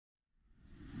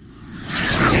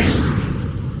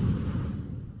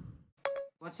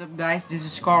What's up guys, this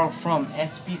is Carl from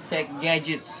SP Tech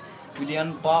Gadgets with the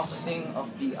unboxing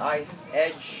of the Ice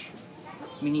Edge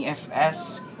Mini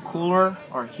FS cooler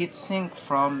or heatsink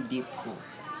from Deepcool.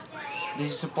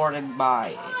 This is supported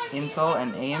by Intel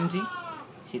and AMD,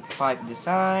 heat pipe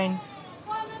design,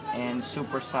 and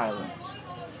super silent.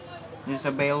 This is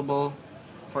available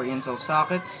for Intel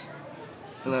sockets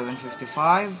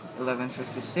 1155,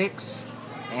 1156,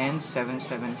 and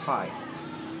 775.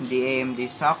 The AMD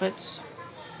sockets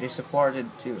is supported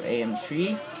to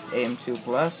AM3, AM2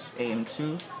 Plus,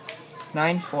 AM2,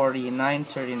 940,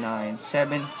 939,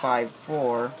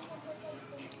 754,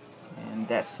 and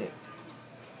that's it.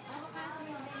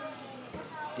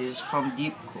 This is from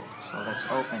Deepcool, so let's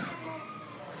open it.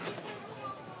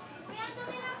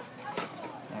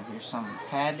 Now here's some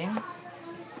padding,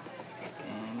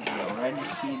 and you already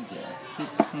see the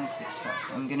heatsink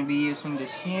itself. I'm gonna be using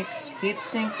this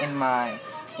heatsink in my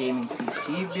gaming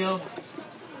PC build.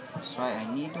 That's why I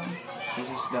need one. This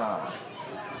is the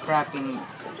cracking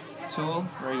tool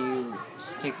where you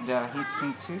stick the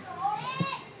heatsink to.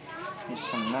 Here's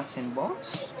some nuts and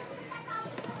bolts.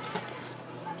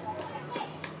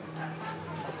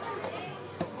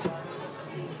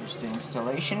 Here's the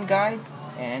installation guide,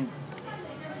 and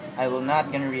I will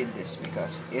not gonna read this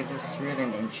because it is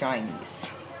written in Chinese.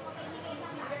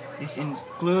 This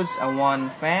includes a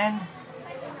one fan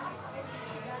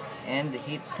and the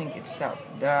heatsink itself.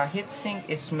 The heatsink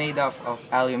is made of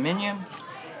aluminum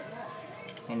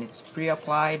and it's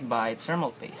pre-applied by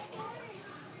thermal paste.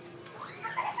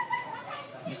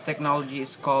 This technology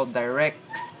is called direct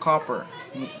copper.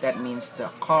 That means the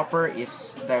copper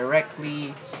is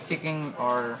directly sticking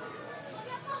or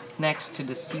next to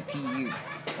the CPU.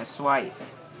 That's why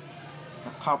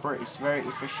the copper is very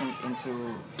efficient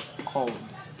into cold.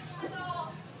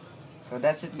 So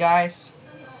that's it guys.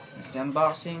 It's the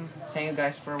unboxing. Thank you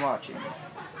guys for watching.